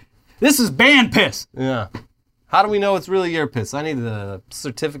 This is band piss. Yeah. How do we know it's really your piss? I need the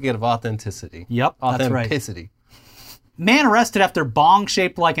certificate of authenticity. Yep, that's right. Authenticity. Man arrested after bong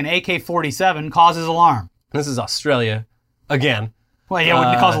shaped like an AK-47 causes alarm. This is Australia again. Well, yeah, it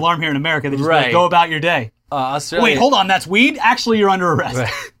wouldn't cause alarm here in America. They just like, go about your day. Australia. Wait, hold on. That's weed? Actually, you're under arrest.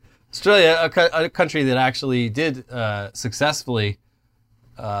 Right. Australia, a country that actually did successfully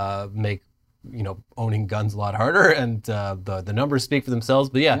make owning guns a lot harder, and the numbers speak for themselves.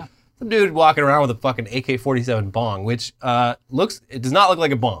 But yeah, some dude walking around with a fucking AK-47 bong, which it does not look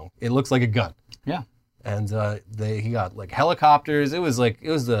like a bong. It looks like a gun. Yeah. And he got like helicopters. It was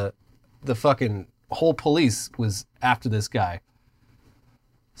the fucking whole police was after this guy.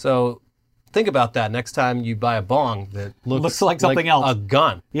 So think about that next time you buy a bong that looks like something else. A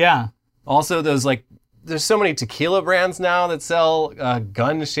gun. Yeah. Also, those like there's so many tequila brands now that sell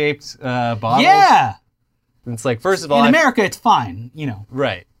gun-shaped bottles. Yeah. And it's like, first of all, in America, it's fine,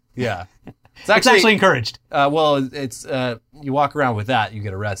 Right. Yeah. It's actually encouraged. Well, it's you walk around with that, you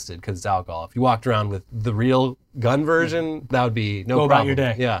get arrested because it's alcohol. If you walked around with the real gun version, that would be no problem. Go about your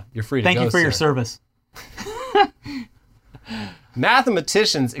day. Yeah, you're free to Thank go, you for your sir. service.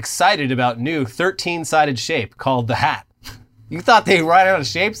 Mathematicians excited about new 13-sided shape called the hat. You thought they ran out of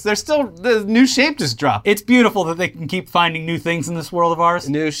shapes? The new shape just dropped. It's beautiful that they can keep finding new things in this world of ours.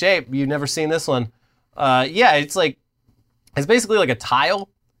 New shape. You've never seen this one. Yeah, it's basically like a tile.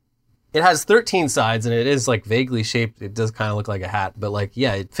 It has 13 sides and it is like vaguely shaped. It does kind of look like a hat, but like,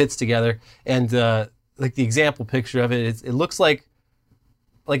 yeah, it fits together. And like the example picture of it, it looks like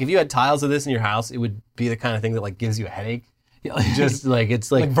if you had tiles of this in your house, it would be the kind of thing that like gives you a headache. Just like,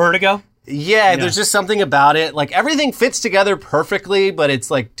 it's like vertigo? Yeah, there's just something about it. Like everything fits together perfectly, but it's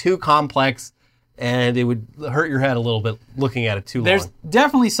like too complex and it would hurt your head a little bit looking at it too long. There's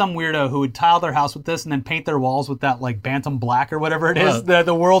definitely some weirdo who would tile their house with this and then paint their walls with that like Bantam black or whatever it is.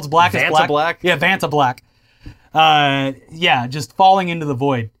 The world's blackest Vanta black? Yeah, Vanta black. Yeah, just falling into the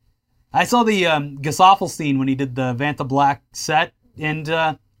void. I saw the Gesaffelstein when he did the Vanta black set, and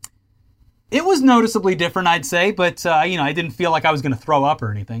it was noticeably different, I'd say, but I didn't feel like I was going to throw up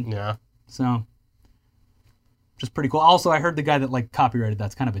or anything. Yeah. So, just pretty cool. Also, I heard the guy that like copyrighted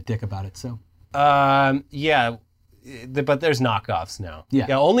that's kind of a dick about it. So. Yeah, but there's knockoffs now.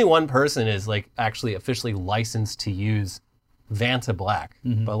 Yeah. Only one person is like actually officially licensed to use Vanta Black,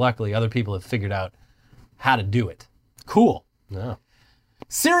 but luckily other people have figured out how to do it. Cool. Yeah.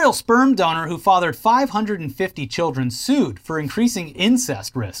 Serial sperm donor who fathered 550 children sued for increasing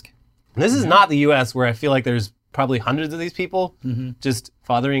incest risk. And this is not the U.S. where I feel like there's probably hundreds of these people just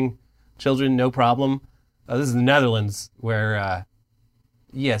fathering children, no problem. This is the Netherlands where,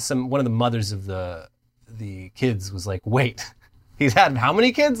 one of the mothers of the kids was like, wait, he's had how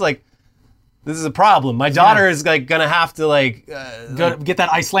many kids? Like, this is a problem. My daughter is like gonna have to Get that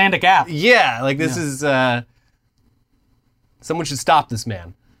Icelandic app. Yeah, like this is, someone should stop this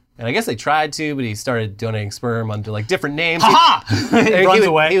man. And I guess they tried to, but he started donating sperm under like different names. He runs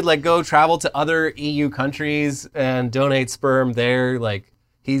away. He would like go travel to other EU countries and donate sperm there. Like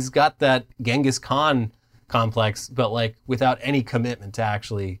he's got that Genghis Khan complex, but like without any commitment to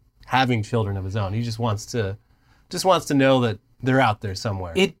actually having children of his own. He just wants to know that they're out there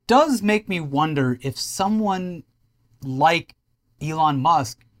somewhere. It does make me wonder if someone like Elon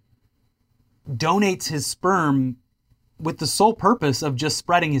Musk donates his sperm with the sole purpose of just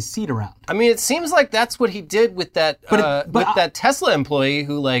spreading his seed around. I mean, it seems like that's what he did with that that Tesla employee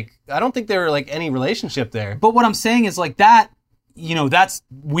who like, I don't think there were like any relationship there. But what I'm saying is like that, that's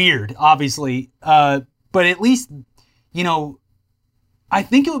weird, obviously. But at least, I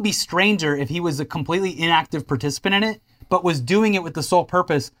think it would be stranger if he was a completely inactive participant in it, but was doing it with the sole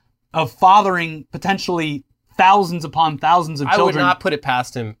purpose of fathering potentially thousands upon thousands of children. I would not put it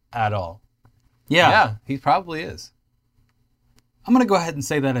past him at all. Yeah, he probably is. I'm going to go ahead and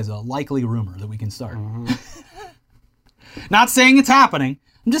say that as a likely rumor that we can start. Not saying it's happening.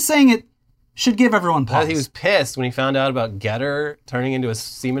 I'm just saying it should give everyone pause. He was pissed when he found out about Getter turning into a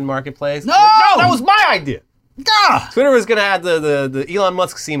semen marketplace. No! That was my idea. Gah! Twitter was going to add the Elon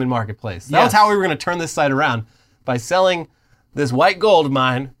Musk semen marketplace. That was how we were going to turn this site around, by selling this white gold of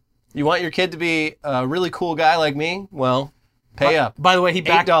mine. You want your kid to be a really cool guy like me? Well, pay up. By the way, he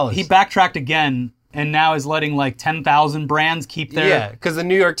 $8. backtracked again and now is letting like 10,000 brands keep their... Yeah, because the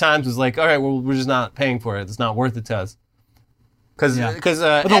New York Times was like, all right, well, we're just not paying for it. It's not worth it to us. Because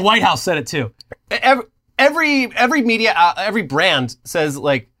the White House said it too. Every media, every brand says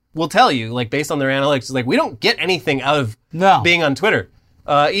like, we'll tell you, like based on their analytics, it's like we don't get anything out of being on Twitter.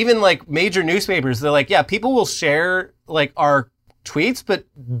 Even like major newspapers, they're like, yeah, people will share like our tweets, but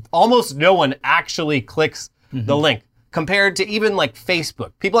almost no one actually clicks the link. Compared to even like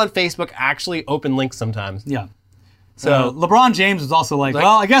Facebook. People on Facebook actually open links sometimes. Yeah. So LeBron James was also like,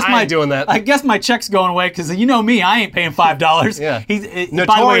 well, I guess I ain't doing that. I guess my check's going away because you know me, I ain't paying $5. Yeah. He's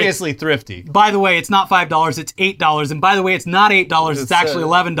notoriously thrifty. By the way, it's not $5, it's $8. And by the way, it's not $8, it's actually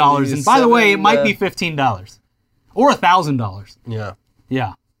 $11. And by the way, it might be $15 or $1,000. Yeah.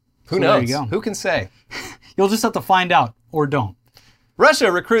 Yeah. Who knows? There you go. Who can say? You'll just have to find out or don't. Russia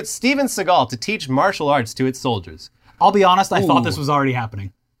recruits Steven Seagal to teach martial arts to its soldiers. I'll be honest, I thought this was already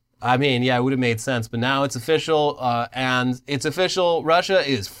happening. I mean, yeah, it would have made sense, but now it's official, and it's official. Russia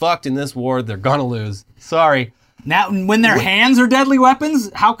is fucked in this war. They're gonna lose. Sorry. Now, when their hands are deadly weapons,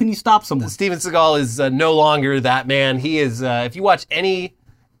 how can you stop someone? Steven Seagal is no longer that man. He is, if you watch any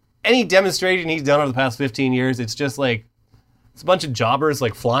demonstration he's done over the past 15 years, it's just like, it's a bunch of jobbers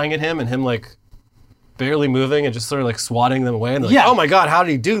like flying at him and him like barely moving and just sort of like swatting them away. And they're Yeah. like, oh my God, how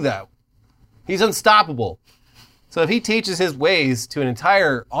did he do that? He's unstoppable. So if he teaches his ways to an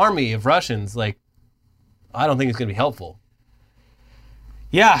entire army of Russians, like, I don't think it's going to be helpful.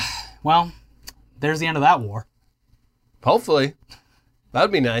 Yeah, well, there's the end of that war. Hopefully. That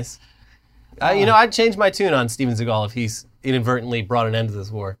would be nice. I'd change my tune on Steven Seagal if he's inadvertently brought an end to this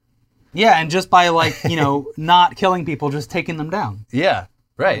war. Yeah, and just by not killing people, just taking them down. Yeah,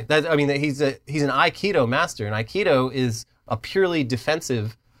 right. He's an Aikido master, and Aikido is a purely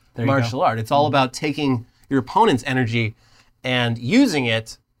defensive martial art. It's all about taking your opponent's energy and using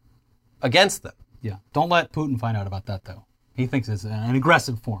it against them. Yeah. Don't let Putin find out about that, though. He thinks it's an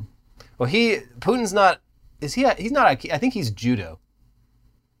aggressive form. Well, Putin's not. He's not Aikido. I think he's judo.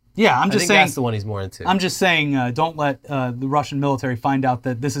 Yeah, I think that's the one he's more into. I'm just saying, don't let the Russian military find out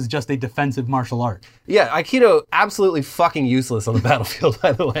that this is just a defensive martial art. Yeah, Aikido absolutely fucking useless on the battlefield.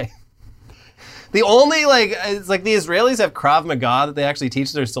 By the way, the only it's like the Israelis have Krav Maga that they actually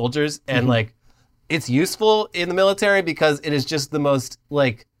teach their soldiers, and it's useful in the military because it is just the most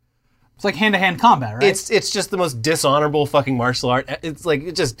It's like hand-to-hand combat, right? It's just the most dishonorable fucking martial art. It's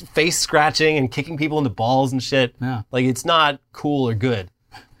like just face scratching and kicking people in the balls and shit. Yeah. Like it's not cool or good.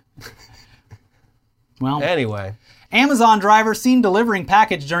 Well, anyway. Amazon driver seen delivering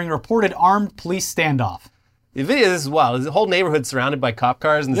package during reported armed police standoff. The video, this is wild. The whole neighborhood surrounded by cop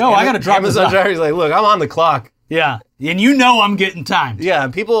cars. And this I gotta drop this Amazon off. driver's like, look, I'm on the clock. Yeah, and you know I'm getting timed. Yeah,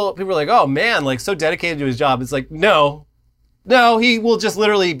 and people are like, oh man, like so dedicated to his job. It's like, no, he will just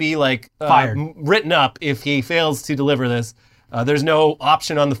literally be fired, written up if he fails to deliver this. There's no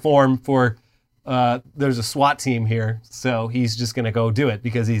option on the form for, there's a SWAT team here, so he's just gonna go do it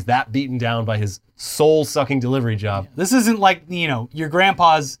because he's that beaten down by his soul-sucking delivery job. This isn't like, your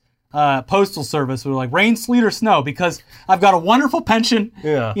grandpa's postal service where like, rain, sleet, or snow, because I've got a wonderful pension,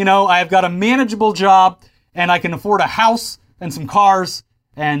 Yeah. I've got a manageable job, and I can afford a house and some cars,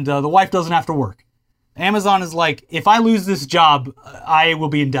 and the wife doesn't have to work. Amazon is like, if I lose this job, I will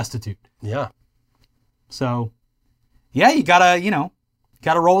be in destitute. Yeah. So, yeah, you gotta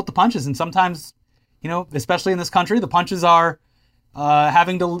roll with the punches, and sometimes, especially in this country, the punches are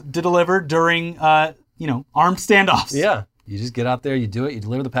having to deliver during, armed standoffs. Yeah. You just get out there, you do it, you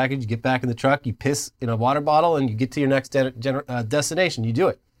deliver the package, you get back in the truck, you piss in a water bottle, and you get to your next destination. You do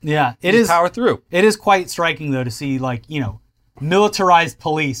it. Yeah. It is power through. It is quite striking, though, to see, militarized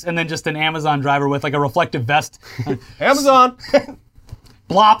police and then just an Amazon driver with, a reflective vest. Amazon!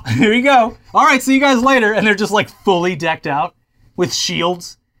 Blop. Here you go. All right, see you guys later. And they're just, fully decked out with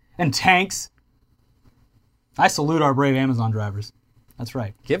shields and tanks. I salute our brave Amazon drivers. That's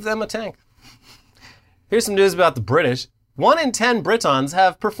right. Give them a tank. Here's some news about the British. 1 in 10 Britons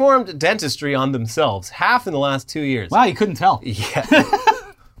have performed dentistry on themselves, half in the last 2 years. Wow, you couldn't tell. Yeah.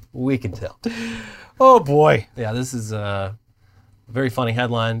 We can tell. Oh, boy. Yeah, this is a very funny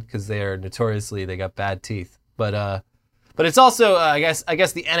headline because they got bad teeth. But it's also, I guess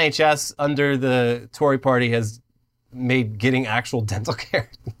the NHS under the Tory party has made getting actual dental care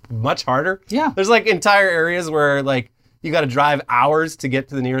much harder. Yeah. There's entire areas where you got to drive hours to get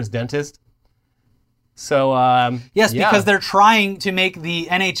to the nearest dentist. So, yes, because they're trying to make the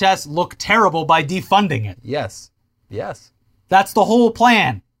NHS look terrible by defunding it. Yes. That's the whole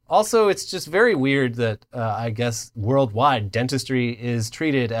plan. Also, it's just very weird that, I guess, worldwide, dentistry is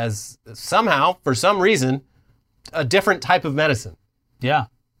treated as somehow, for some reason, a different type of medicine. Yeah.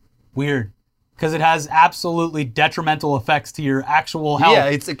 Weird. Because it has absolutely detrimental effects to your actual health. Yeah,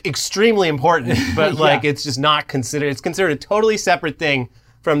 it's extremely important, but it's just not considered. It's considered a totally separate thing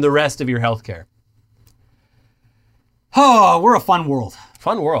from the rest of your healthcare. Oh, we're a fun world.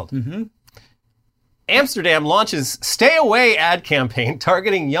 Fun world. Mm-hmm. Amsterdam launches Stay Away ad campaign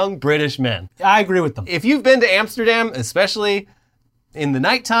targeting young British men. I agree with them. If you've been to Amsterdam, especially in the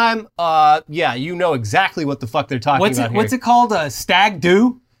nighttime, you know exactly what the fuck they're talking about here. What's it called? Stag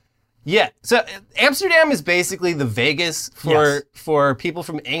do? Yeah. So Amsterdam is basically the Vegas for people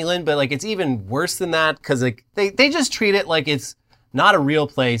from England, but it's even worse than that because they just treat it like it's not a real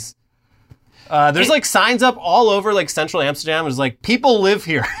place. There's signs up all over central Amsterdam. There's people live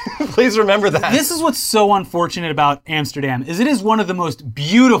here. Please remember that. This is what's so unfortunate about Amsterdam is it is one of the most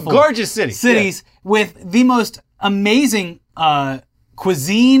beautiful, gorgeous cities with the most amazing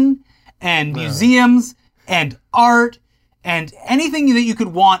cuisine and museums and art and anything that you could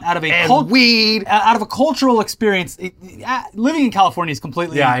want out of weed, out of a cultural experience. Living in California is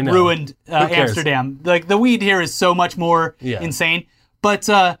completely ruined Amsterdam. The weed here is so much more insane. But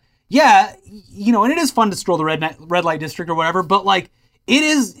and it is fun to stroll the red light district or whatever, but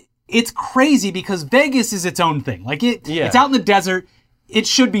it's crazy because Vegas is its own thing. It's out in the desert. it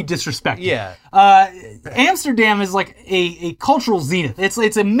should be disrespected. Yeah. Amsterdam is like a cultural zenith.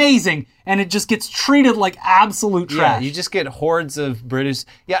 It's amazing, and it just gets treated like absolute trash. Yeah, you just get hordes of British.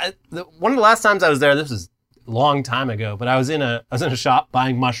 Yeah, one of the last times I was there, this was a long time ago, but I was in a shop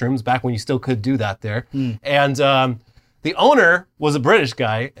buying mushrooms back when you still could do that there, and the owner was a British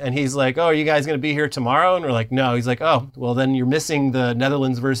guy, and he's like, "Oh, are you guys going to be here tomorrow?" And we're like, "No." He's like, "Oh, well then you're missing the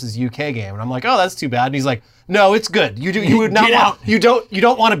Netherlands versus UK game." And I'm like, "Oh, that's too bad." And he's like, "No, it's good. You would not Get out. you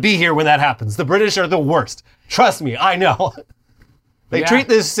don't want to be here when that happens. The British are the worst. Trust me, I know." They treat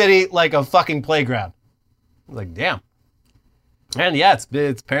this city like a fucking playground. I was like, damn. And yeah,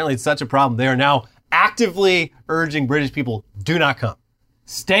 it's apparently it's such a problem. They are now actively urging British people, do not come.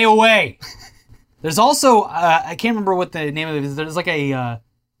 Stay away. There's also, I can't remember what the name of it is. There's like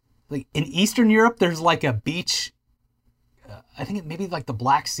like in Eastern Europe, there's like a beach, I think it maybe like the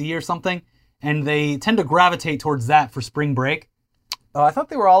Black Sea or something, and they tend to gravitate towards that for spring break. Oh, I thought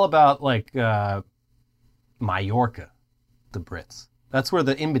they were all about like Mallorca, the Brits. That's where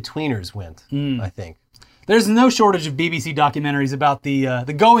the in-betweeners went, I think. There's no shortage of BBC documentaries about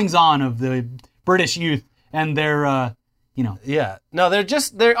the goings-on of the British youth and their, Yeah. No, they're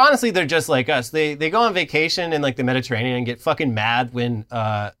just like us. They go on vacation in like the Mediterranean and get fucking mad when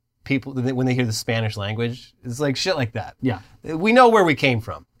when they hear the Spanish language. It's like shit like that. Yeah. We know where we came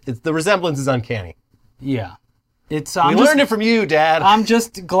from. The resemblance is uncanny. Yeah. We learned it from you, Dad. I'm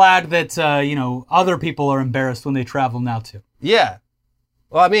just glad that, other people are embarrassed when they travel now, too. Yeah.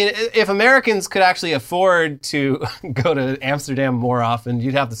 Well, I mean, if Americans could actually afford to go to Amsterdam more often,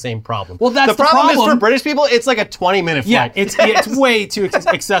 you'd have the same problem. Well, that's the problem. Is for British people, it's like a 20-minute flight. Yeah, it's way too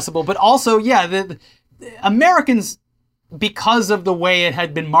accessible. But also, yeah, the Americans, because of the way it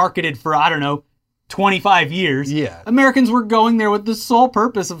had been marketed for, 25 years, Americans were going there with the sole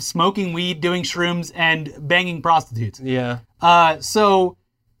purpose of smoking weed, doing shrooms, and banging prostitutes. Yeah. So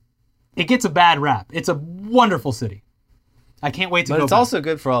it gets a bad rap. It's a wonderful city. I can't wait to go But it's back. also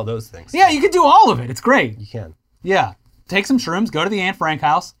good for all those things. Yeah, you can do all of it. It's great. You can. Yeah. Take some shrooms, go to the Anne Frank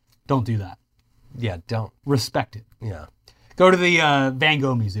house. Don't do that. Yeah, don't. Respect it. Yeah. Go to the Van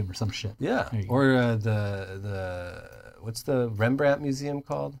Gogh Museum or some shit. Yeah. Or what's the Rembrandt Museum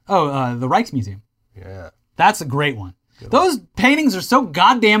called? Oh, the Rijksmuseum. Yeah. That's a great one. Those paintings are so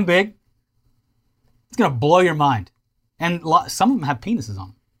goddamn big. It's going to blow your mind. And some of them have penises on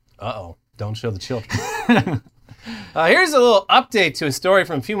them. Uh-oh. Don't show the children. Here's a little update to a story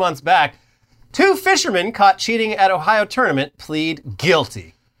from a few months back. 2 fishermen caught cheating at Ohio tournament plead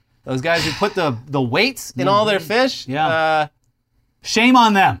guilty. Those guys who put the weights in all their fish. Yeah. Shame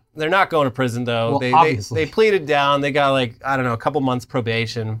on them. They're not going to prison, though. Well, obviously. They pleaded down. They got a couple months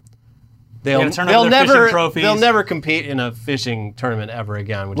probation. They'll never compete in a fishing tournament ever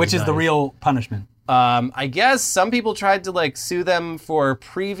again. Which is the real punishment. I guess some people tried to sue them for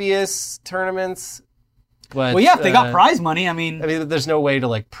previous tournaments. But, well, yeah, if they got prize money, I mean, there's no way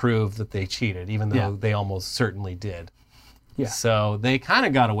to prove that they cheated, even though they almost certainly did. Yeah. So they kind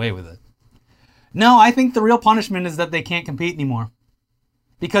of got away with it. No, I think the real punishment is that they can't compete anymore.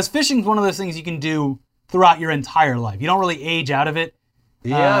 Because fishing's one of those things you can do throughout your entire life. You don't really age out of it.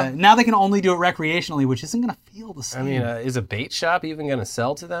 Yeah. Now they can only do it recreationally, which isn't going to feel the same. Is a bait shop even going to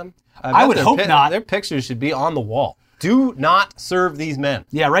sell to them? I would hope not. Their pictures should be on the wall. Do not serve these men.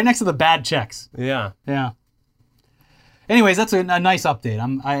 Yeah, right next to the bad checks. Yeah. Yeah. Anyways, that's a nice update.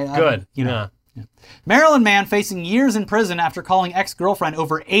 Good. Yeah. Maryland man facing years in prison after calling ex-girlfriend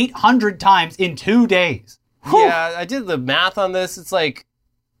over 800 times in 2 days. Whew. Yeah, I did the math on this. It's like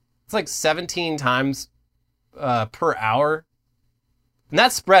 17 times per hour. And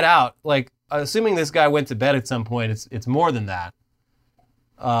that's spread out. Assuming this guy went to bed at some point, it's more than that.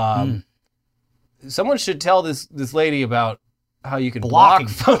 Someone should tell this lady about how you can block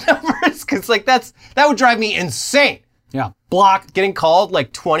phone numbers, because that would drive me insane. Yeah, block. Getting called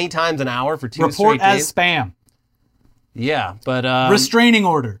 20 times an hour for 2 straight days. Report as spam. Yeah, but restraining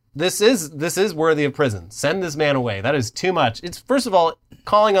order. This is worthy of prison. Send this man away. That is too much. It's, first of all,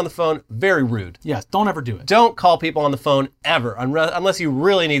 calling on the phone, very rude. Yes, don't ever do it. Don't call people on the phone ever, unless you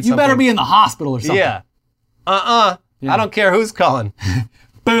really need something. You better be in the hospital or something. Yeah. Yeah. I don't care who's calling.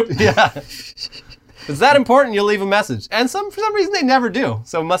 Boop. Yeah. If it's that important, you'll leave a message. And for some reason, they never do.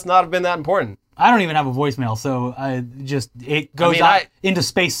 So it must not have been that important. I don't even have a voicemail, so it goes out into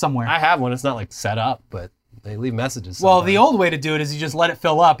space somewhere. I have one. It's not set up, but they leave messages sometimes. Well, the old way to do it is you just let it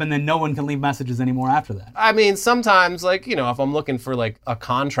fill up, and then no one can leave messages anymore after that. Sometimes, if I'm looking for, a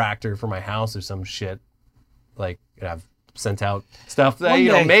contractor for my house or some shit, I've sent out stuff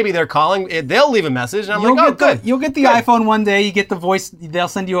that, maybe they're calling, they'll leave a message, and I'm good. You'll get the iPhone one day, you get the voice, they'll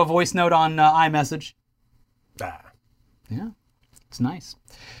send you a voice note on iMessage. Ah. Yeah. It's nice.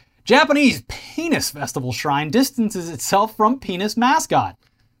 Japanese penis festival shrine distances itself from penis mascot.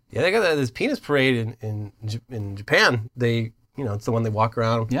 Yeah, they got this penis parade in Japan. It's the one they walk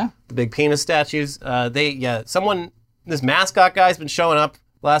around. Yeah. The big penis statues. This mascot guy's been showing up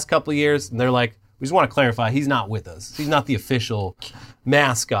the last couple of years, and they're like, we just want to clarify, he's not with us. He's not the official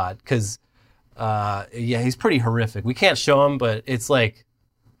mascot, because, he's pretty horrific. We can't show him, but it's like,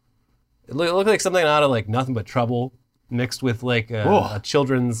 it looked like something out of like Nothing But Trouble mixed with like a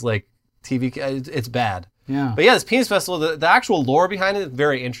children's like TV. It's bad. Yeah. But yeah, this penis festival, the actual lore behind it is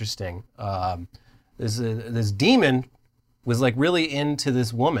very interesting. This demon was like really into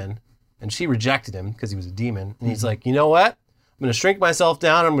this woman, and she rejected him because he was a demon. And he's like, you know what? I'm going to shrink myself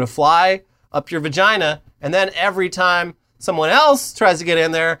down. I'm going to fly up your vagina. And then every time someone else tries to get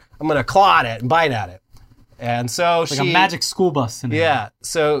in there, I'm going to claw at it and bite at it. And so like a magic school bus scenario. Yeah.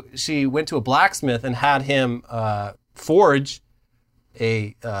 So she went to a blacksmith and had him forge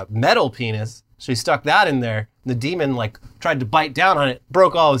a metal penis. She stuck that in there. The demon tried to bite down on it,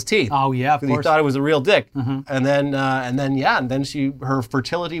 broke all his teeth. Oh yeah, of course. He thought it was a real dick. And then her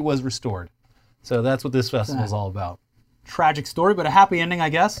fertility was restored. So that's what this festival is all about. Tragic story, but a happy ending, I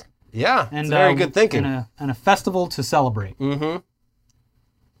guess. Yeah, and it's very good thinking. And a festival to celebrate. Mm-hmm.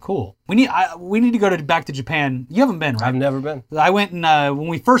 Cool. We need to go back to Japan. You haven't been, right? I've never been. I went and when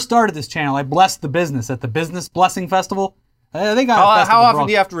we first started this channel, I blessed the business at the Business Blessing Festival. They got a festival. How often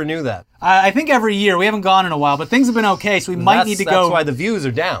do you have to renew that? I think every year. We haven't gone in a while, but things have been okay, so we might need to go. That's why the views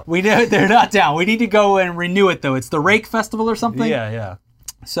are down. They're not down. We need to go and renew it, though. It's the Rake Festival or something. Yeah.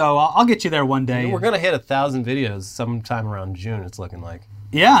 So I'll get you there one day. We're going to hit 1,000 videos sometime around June, it's looking like.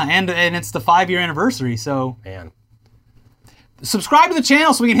 Yeah, and it's the 5-year anniversary, so... Man. Subscribe to the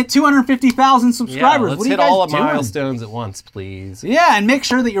channel so we can hit 250,000 subscribers. Let's what are you hit guys all the doing? milestones at once, please. Yeah, and make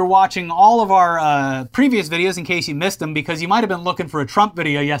sure that you're watching all of our previous videos in case you missed them, because you might have been looking for a Trump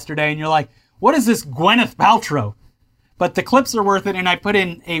video yesterday and you're like, what is this Gwyneth Paltrow? But the clips are worth it, and I put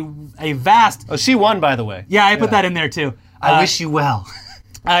in a vast... Oh, she won, by the way. Yeah, I put that in there too. I wish you well.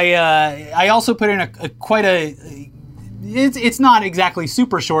 I also put in it's not exactly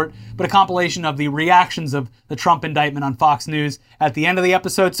super short, but a compilation of the reactions of the Trump indictment on Fox News at the end of the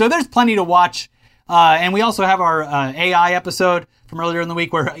episode. So there's plenty to watch. And we also have our AI episode from earlier in the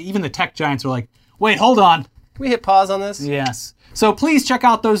week where even the tech giants are like, wait, hold on. Can we hit pause on this? Yes. So please check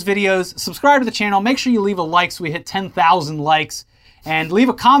out those videos. Subscribe to the channel. Make sure you leave a like so we hit 10,000 likes. And leave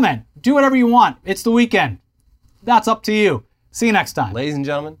a comment. Do whatever you want. It's the weekend. That's up to you. See you next time. Ladies and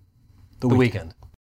gentlemen, the weekend.